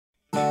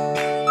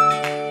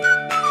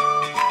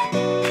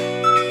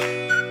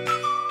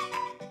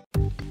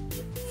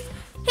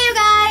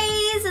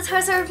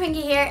what's up, Pinky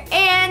here,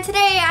 and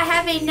today I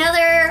have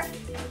another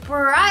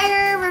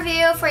Breyer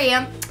review for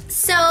you.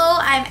 So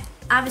I'm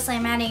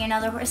adding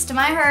another horse to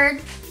my herd,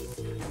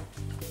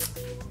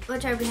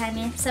 which are behind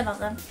me, some of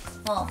them,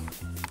 well,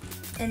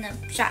 in the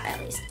shot at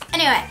least.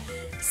 Anyway,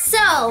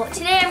 so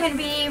today I'm going to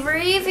be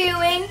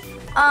reviewing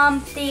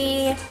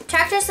the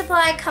Tractor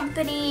Supply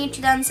Company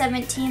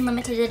 2017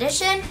 limited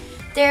edition.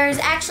 There's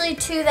actually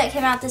two that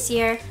came out this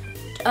year.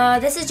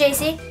 This is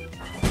Jacy.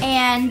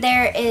 And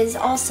there is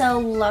also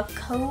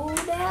Lakota.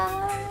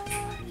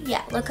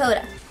 Yeah,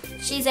 Lakota.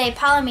 She's a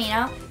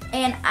Palomino.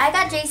 And I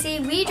got Jacy.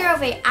 We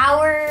drove an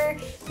hour.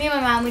 Me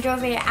and my mom, we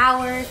drove an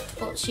hour.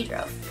 Well, she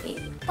drove. We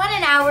went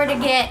an hour to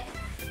get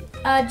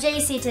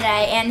Jacy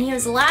today. And he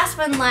was the last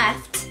one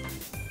left.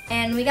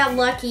 And we got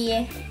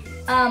lucky.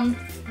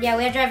 Yeah,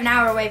 we had to drive an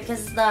hour away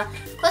because the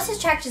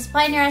closest Tractor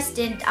Supply near us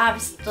did,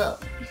 obviously,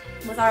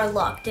 with our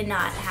luck, did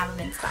not have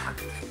them in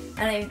stock.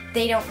 And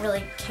they don't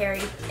really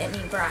carry any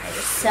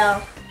Breyers.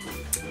 So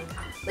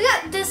we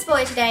got this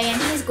boy today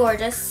and he's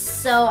gorgeous.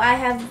 So I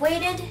have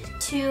waited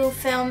to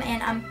film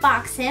and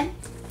unbox him.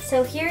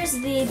 So here's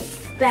the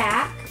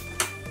back.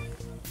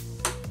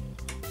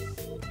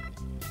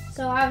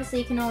 So obviously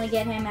you can only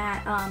get him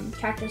at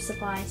Tractor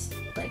Supply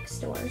like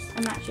stores.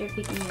 I'm not sure if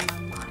you can get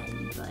him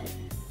online, but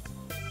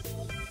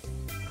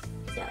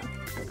so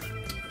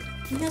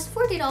he has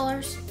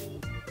 $40.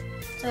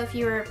 So if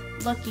you were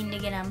looking to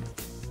get him,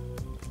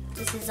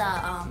 this is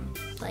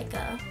like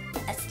a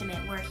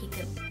estimate where he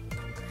could,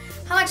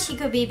 how much he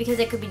could be, because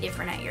it could be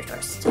different at your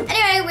stores. So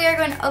anyway, we are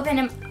going to open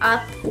him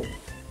up.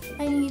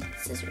 I need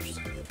scissors.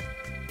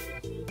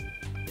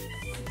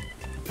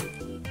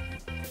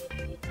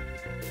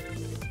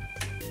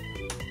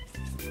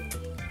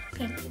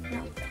 Pink,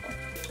 no.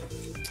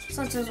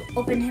 So let's just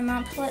open him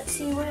up. Let's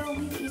see what will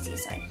be the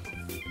easiest side.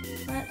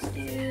 Let's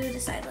do the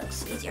side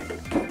looks easier.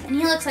 And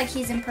he looks like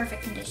he's in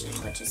perfect condition,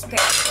 which is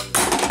great.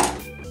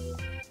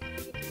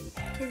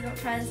 Please don't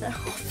try this at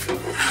home.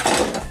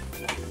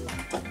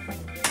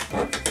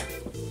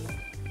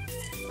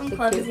 I'm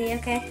clumsy,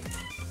 okay?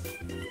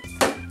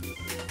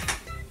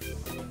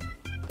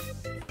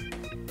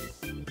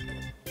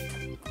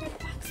 The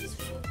boxes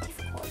are so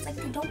difficult. It's like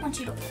they don't want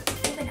you to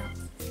open up.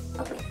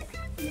 Okay, there.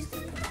 I'm just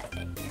gonna put that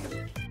right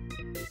there.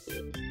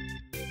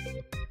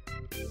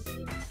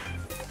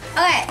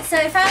 Okay, so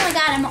I finally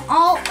got him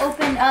all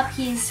opened up.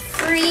 He's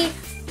free.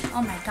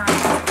 Oh my god,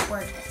 he's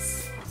gorgeous.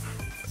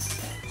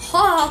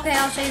 Oh, okay,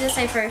 I'll show you this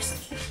side first.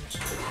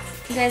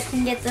 You guys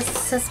can get the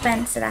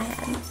suspense that I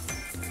had.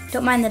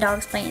 Don't mind the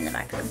dogs playing in the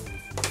background.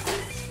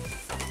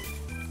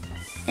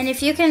 And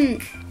if you can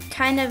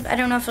kind of, I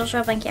don't know if it'll show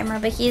up on camera,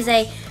 but he's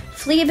a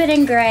flea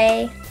bitten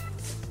gray.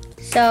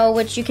 So,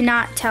 which you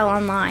cannot tell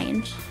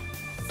online.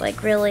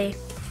 Like really,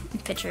 in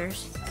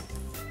pictures.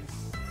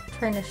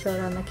 Trying to show it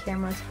on the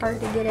camera, it's hard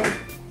to get it.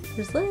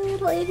 There's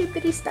little itty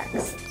bitty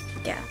specks.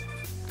 Yeah.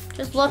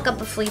 Just look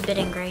up a flea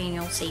bitten gray and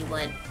you'll see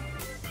what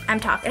I'm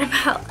talking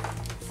about.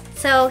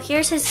 So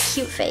here's his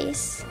cute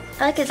face.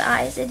 I like his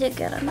eyes. They did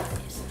good on the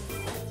face.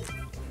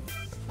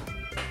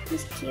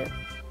 He's cute.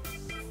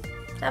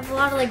 I have a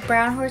lot of like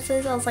brown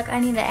horses. I was like, I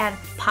need to add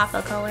pop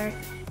of color.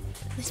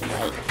 Here's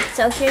white.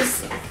 So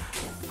here's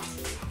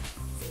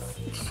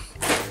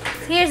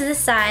this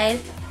side.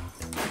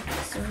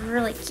 It's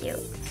really cute.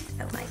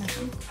 I like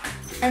him.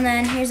 And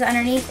then here's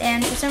underneath,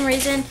 and for some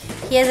reason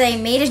he has a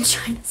Made in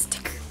China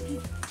sticker,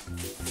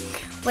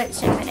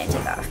 which I'm gonna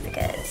take off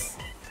because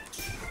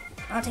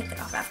I'll take it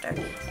off after.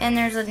 And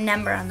there's a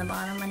number on the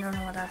bottom. I don't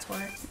know what that's for.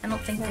 I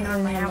don't think they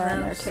normally have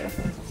those.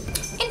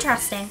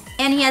 Interesting.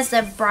 And he has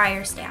the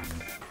Breyer stamp.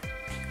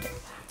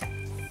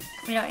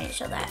 We don't need to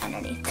show that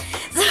underneath.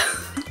 So,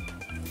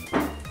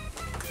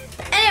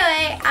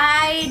 anyway,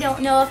 I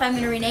don't know if I'm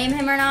gonna rename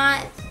him or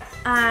not.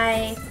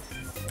 I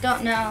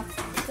don't know,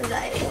 because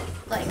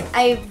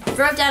I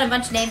wrote down a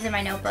bunch of names in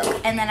my notebook,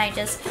 and then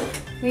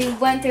we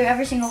went through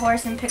every single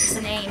horse and picked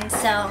some names.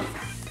 So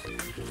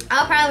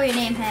I'll probably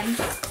rename him.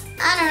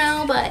 I don't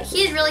know, but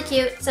he's really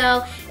cute.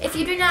 So if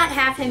you do not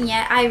have him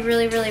yet, I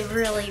really, really,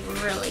 really,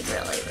 really,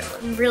 really,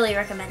 really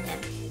recommend him.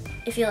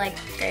 If you like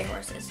gray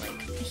horses, like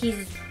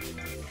he's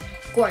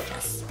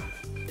gorgeous.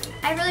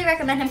 I really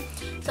recommend him.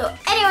 So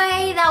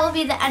anyway, that will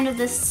be the end of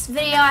this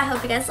video. I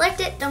hope you guys liked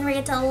it. Don't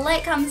forget to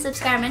like, comment,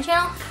 subscribe to my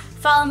channel.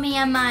 Follow me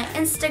on my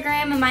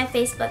Instagram and my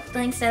Facebook.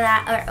 Links to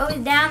that are always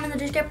down in the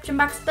description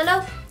box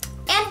below.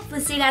 And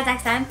we'll see you guys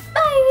next time.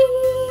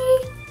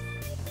 Bye!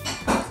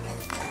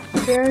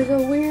 There's a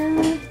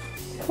weird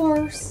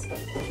horse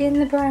in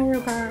the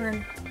Breyer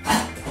barn.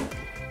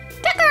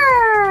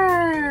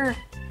 Tucker!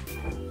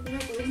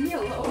 Leave me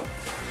alone.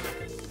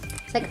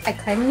 It's like, I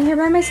came in here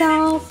by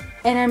myself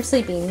and I'm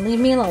sleeping. Leave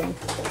me alone.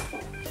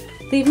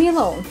 Leave me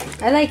alone.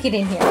 I like it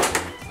in here.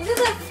 Look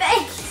at the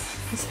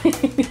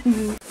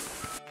face!